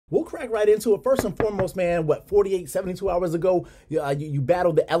crack right into it. First and foremost, man, what, 48, 72 hours ago, you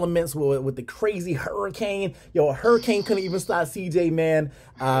battled the elements with the crazy hurricane. Yo, a hurricane couldn't even stop CJ, man,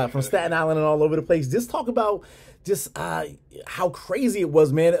 from Staten Island and all over the place. Just talk about how crazy it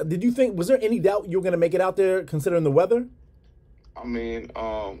was, man. Was there any doubt you were going to make it out there considering the weather? I mean,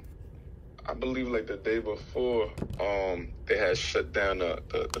 I believe like the day before, they had shut down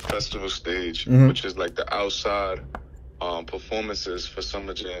the festival stage, which is like the outside performances for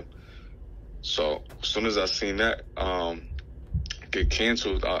Summer Jam. So as soon as I seen that get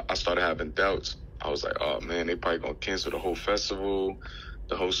canceled, I started having doubts. I was like, oh man, they probably gonna cancel the whole festival.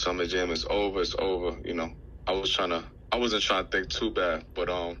 The whole Summer Jam is over. It's over. You know, I wasn't trying to think too bad, but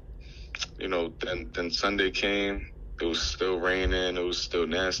you know, then Sunday came. It was still raining. It was still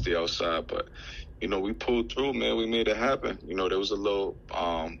nasty outside, but you know, we pulled through, man. We made it happen. You know, there was a little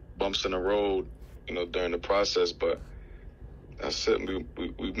bumps in the road, you know, during the process, but that's it.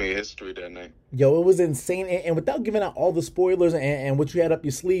 We made history that night. Yo, it was insane. And without giving out all the spoilers and what you had up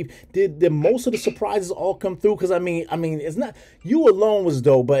your sleeve, did most of the surprises all come through? Because I mean, it's not you alone was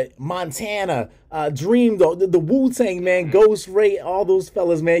dope, but Montana, Dream, though, the Wu-Tang, man, Ghost Ray, all those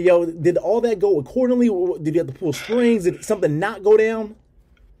fellas, man. Yo, did all that go accordingly? Did you have to pull strings? Did something not go down?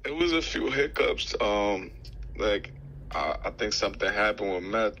 It was a few hiccups. Like I think something happened with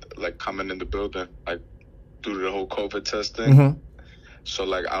Meth, like coming in the building, like due to the whole COVID testing. So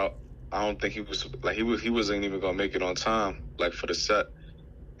like I don't think he wasn't even gonna make it on time, like for the set.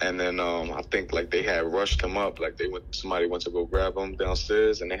 And then I think like they had rushed him up, like somebody went to go grab him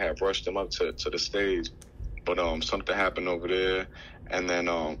downstairs, and they had rushed him up to the stage. But something happened over there, and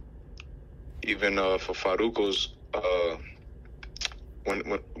then even for Faruko's when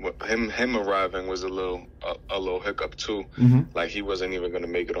him arriving was a little hiccup too. Like he wasn't even gonna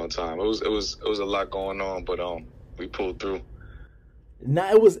make it on time. It was a lot going on, but we pulled through.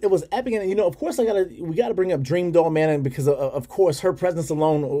 Nah, it was epic, and you know, of course, we gotta bring up Dream Doll, man, and because of course her presence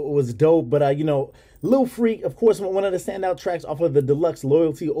alone was dope. But you know, Lil Freak, of course, one of the standout tracks off of the deluxe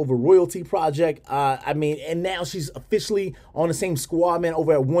Loyalty Over Royalty project. I mean, and now she's officially on the same squad, man,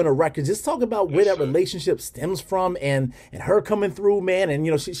 over at Warner Records. Just talk about where that relationship stems from, and her coming through, man. And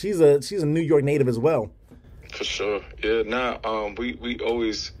you know, she's a New York native as well. For sure, yeah. Now, we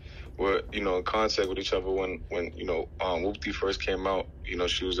always were, you know, in contact with each other when you know, Whoopty first came out. You know,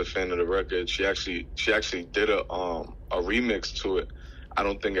 she was a fan of the record. She actually did a remix to it. I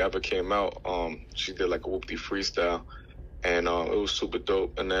don't think it ever came out. She did like a Whoopty freestyle, and it was super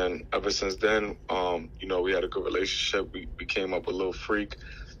dope. And then ever since then, you know, we had a good relationship. We came up with Lil Freak.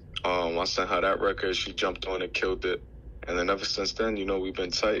 I sent her that record. She jumped on it, killed it. And then ever since then, you know, we've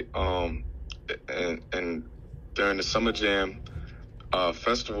been tight. And during the Summer Jam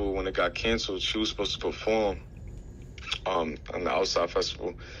festival, when it got canceled, she was supposed to perform on the outside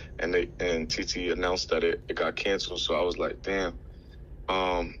festival, and TT announced that it got canceled. So I was like, damn,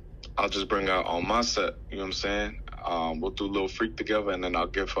 I'll just bring her on my set, you know what I'm saying? We'll do Lil Freak together, and then I'll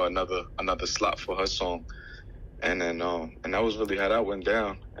give her another slot for her song. And then and that was really how that went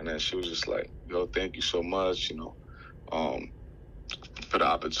down. And then she was just like, yo, thank you so much, you know, for the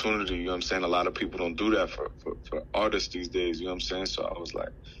opportunity, you know what I'm saying? A lot of people don't do that for artists these days, you know what I'm saying? So I was like,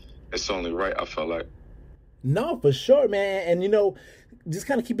 it's only right, I felt like. No, for sure, man. And, you know, just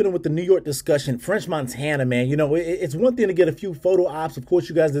kind of keeping it with the New York discussion, French Montana, man, you know, it's one thing to get a few photo ops. Of course,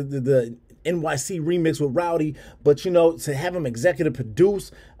 you guys did the NYC remix with Rowdy, but, you know, to have him executive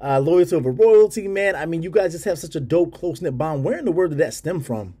produce Loyalty Over Royalty, man, I mean, you guys just have such a dope, close-knit bond. Where in the world did that stem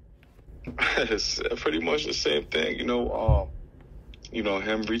from? It's pretty much the same thing, you know,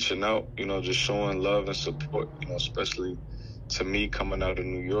 him reaching out, you know, just showing love and support, you know, especially to me coming out of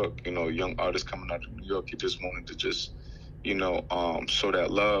New York, you know, young artist coming out of New York. He just wanted to just, you know, show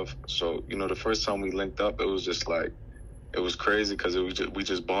that love. So, you know, the first time we linked up, it was just like, it was crazy because we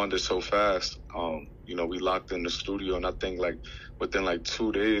just bonded so fast. You know, we locked in the studio, and I think like within like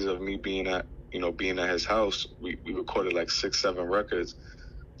 2 days of me being at his house, we recorded like 6-7 records.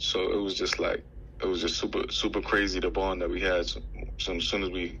 So it was just like, it was just super, super crazy, the bond that we had so as soon as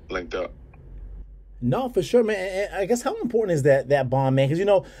we linked up. No, for sure, man. And I guess how important is that bond, man? Because, you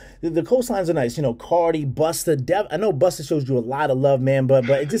know, the coastlines are nice. You know, Cardi, Busta, Dev. I know Busta shows you a lot of love, man, but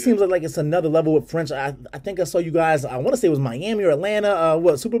it just seems like it's another level with French. I think I saw you guys, I want to say it was Miami or Atlanta.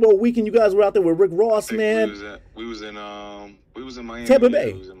 Super Bowl weekend, you guys were out there with Rick Ross, man. We was in Miami. Tampa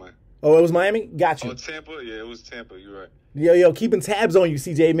Bay. Oh, it was Miami? Got you. Oh, Tampa? Yeah, it was Tampa. You're right. Yo, keeping tabs on you,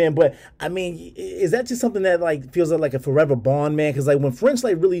 CJ, man. But I mean, is that just something that like feels like a forever bond, man? Because like when French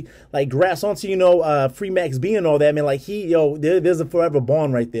like really like grasps onto, you know, Free Max B and all that, man, like there's a forever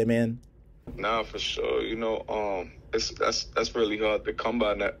bond right there, man. Nah, for sure. That's really hard to come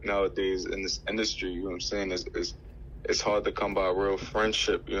by nowadays in this industry. You know what I'm saying? It's hard to come by real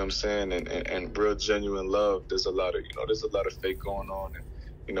friendship. You know what I'm saying? And real genuine love. There's a lot of fake going on,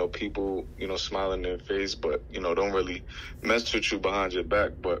 and people smiling in their face, but don't really mess with you behind your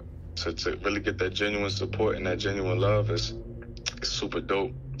back. But to really get that genuine support and that genuine love is super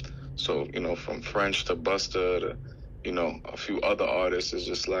dope. So from French to Busta to a few other artists, is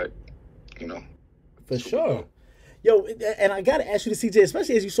just like For super sure. dope. Yo, and I gotta ask you to CJ,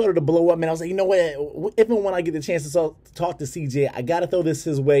 especially as you started to blow up, man. I was like, you know what? Even when I get the chance to talk to CJ, I gotta throw this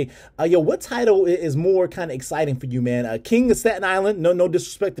his way. Yo, what title is more kind of exciting for you, man? King of Staten Island? No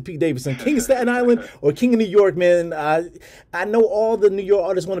disrespect to Pete Davidson. King of Staten Island or King of New York, man? I know all the New York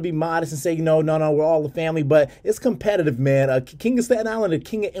artists want to be modest and say, no, we're all a family, but it's competitive, man. King of Staten Island or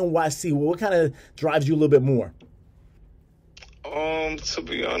King of NYC? What kind of drives you a little bit more? To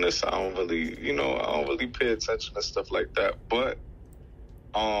be honest, I don't really pay attention to stuff like that. But,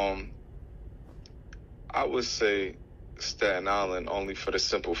 I would say Staten Island only for the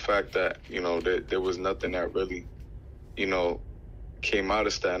simple fact that, there was nothing that really, came out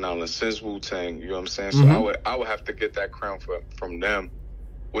of Staten Island since Wu-Tang, you know what I'm saying? So I would have to get that crown from them,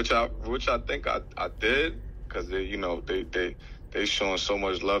 which I think I did, because they showing so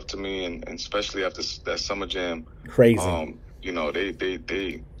much love to me, and especially after that Summer Jam. Crazy. They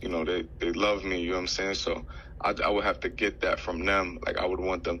love me, you know what I'm saying? So I would have to get that from them. Like, I would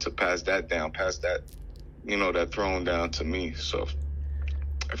want them to pass that that throne down to me. So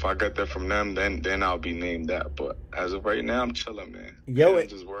if I get that from them, then I'll be named that. But as of right now, I'm chilling, man. Yo, I'm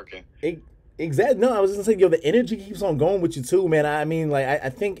just working. Exactly. No, I was just saying, yo, the energy keeps on going with you too, man. I mean, like, I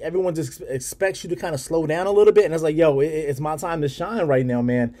think everyone just expects you to kind of slow down a little bit, and it's like, yo, it's my time to shine right now,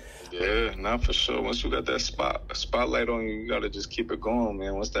 man. Yeah, not for sure. Once you got that spotlight on you, you gotta just keep it going,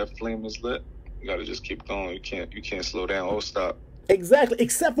 man. Once that flame is lit, you gotta just keep going. You can't slow down or stop. Exactly,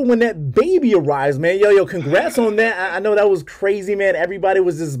 except for when that baby arrives, man. Yo, congrats on that. I know that was crazy, man. Everybody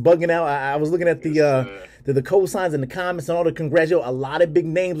was just bugging out. I was looking at the cosigns in the comments and all the congrats. Yo, a lot of big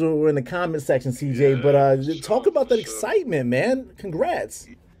names were in the comment section, CJ. Yeah, but talk about that excitement, man. Congrats.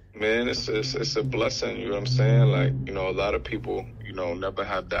 Man, it's a blessing, you know what I'm saying? Like, a lot of people, never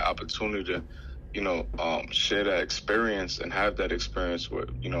have that opportunity to, share that experience and have that experience with,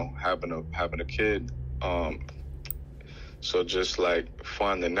 having a kid. So just like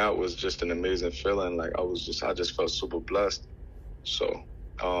finding out was just an amazing feeling. Like, I just felt super blessed. So,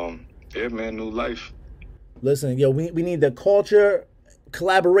 yeah, man, new life. Listen, yo, we need the culture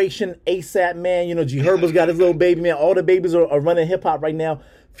collaboration ASAP, man. G Herbo's got his little baby, man. All the babies are running hip hop right now.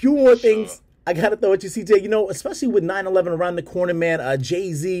 Few more things I got to throw at you, CJ. Especially with 9/11 around the corner, man.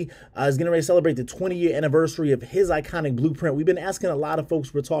 Jay-Z is getting ready to celebrate the 20-year anniversary of his iconic Blueprint. We've been asking a lot of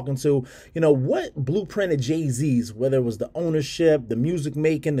folks we're talking to, what Blueprint of Jay-Z's, whether it was the ownership, the music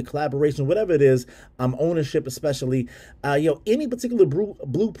making, the collaboration, whatever it is, ownership especially. Any particular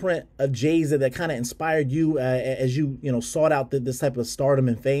blueprint of Jay's that kind of inspired you as you, sought out this type of stardom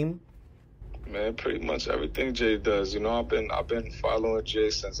and fame? Man, pretty much everything Jay does. I've been following Jay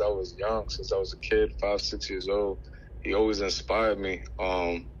since I was young, since I was a kid, 5, 6 years old. He always inspired me.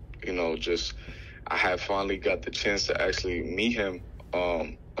 I have finally got the chance to actually meet him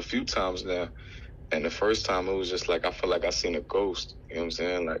a few times now. And the first time it was just like, I felt like I seen a ghost. You know what I'm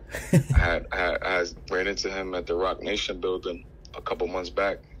saying? Like, I ran into him at the Rock Nation building a couple months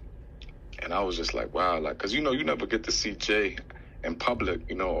back. And I was just like, wow, like, cause you never get to see Jay in public,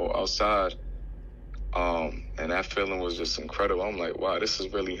 or outside. And that feeling was just incredible. I'm like, wow, this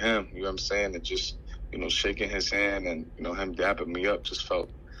is really him. You know what I'm saying? And just, shaking his hand and, him dapping me up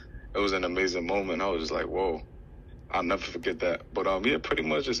it was an amazing moment. I was just like, whoa, I'll never forget that. But, yeah, pretty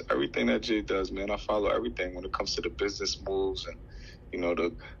much just everything that Jay does, man. I follow everything when it comes to the business moves and,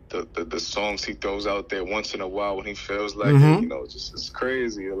 the songs he throws out there once in a while when he feels like it, just it's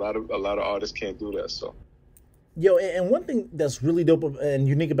crazy. A lot of artists can't do that. So. Yo, and one thing that's really dope and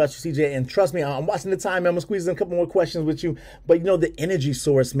unique about you, CJ, and trust me, I'm watching the time, man. I'm going to squeeze in a couple more questions with you. But, the energy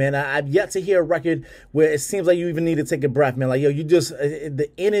source, man. I've yet to hear a record where it seems like you even need to take a breath, man. Like, yo, you just, the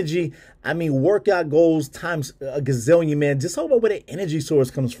energy, workout goals times a gazillion, man. Just talk about where the energy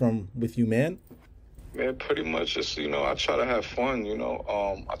source comes from with you, man. Man, pretty much just, I try to have fun,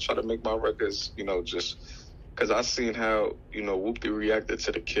 I try to make my records, just... Because I seen how, Whoopty reacted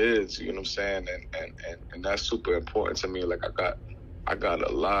to the kids, you know what I'm saying? And that's super important to me. Like, I got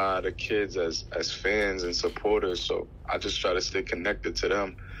a lot of kids as fans and supporters, so I just try to stay connected to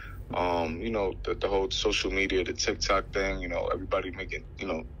them. The whole social media, the TikTok thing, everybody making,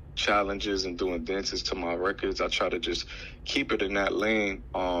 challenges and doing dances to my records. I try to just keep it in that lane.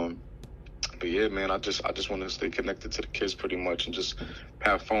 But yeah, man, I just want to stay connected to the kids pretty much and just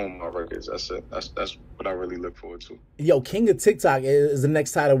have fun with my records. That's it. That's what I really look forward to. Yo, King of TikTok is the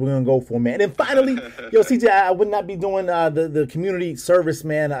next title we're gonna go for, man. And finally, yo, CJ, I would not be doing the community service,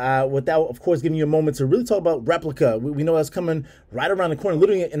 man, without, of course, giving you a moment to really talk about Replica. We know that's coming right around the corner,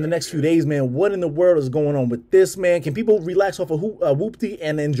 literally in the next few days, man. What in the world is going on with this, man? Can people relax off of Whoopty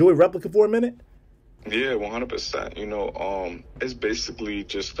and enjoy Replica for a minute? Yeah, 100%. You know, it's basically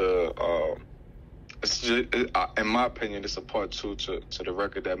just in my opinion, it's a part two to the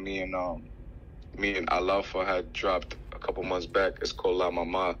record that me and Alafa had dropped a couple months back. It's called La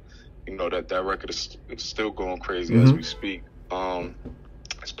Mama. You know, that record is still going crazy as we speak.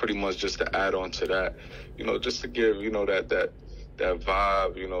 It's pretty much just to add on to that, you know, just to give, you know, that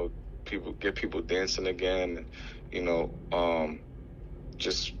vibe, you know, get people dancing again, you know,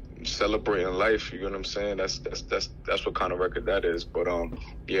 just celebrating life. You know what I'm saying? That's what kind of record that is. But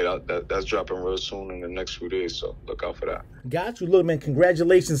yeah, that's dropping real soon in the next few days, so look out for that. Got you. Look, man,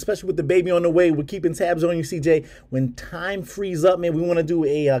 congratulations, especially with the baby on the way. We're keeping tabs on you, CJ. When time frees up, man, we want to do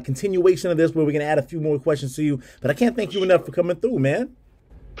a continuation of this where we're gonna add a few more questions to you. But I can't thank you enough for coming through, man.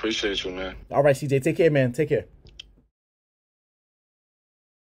 Appreciate you, man. All right, CJ, take care, man. Take care.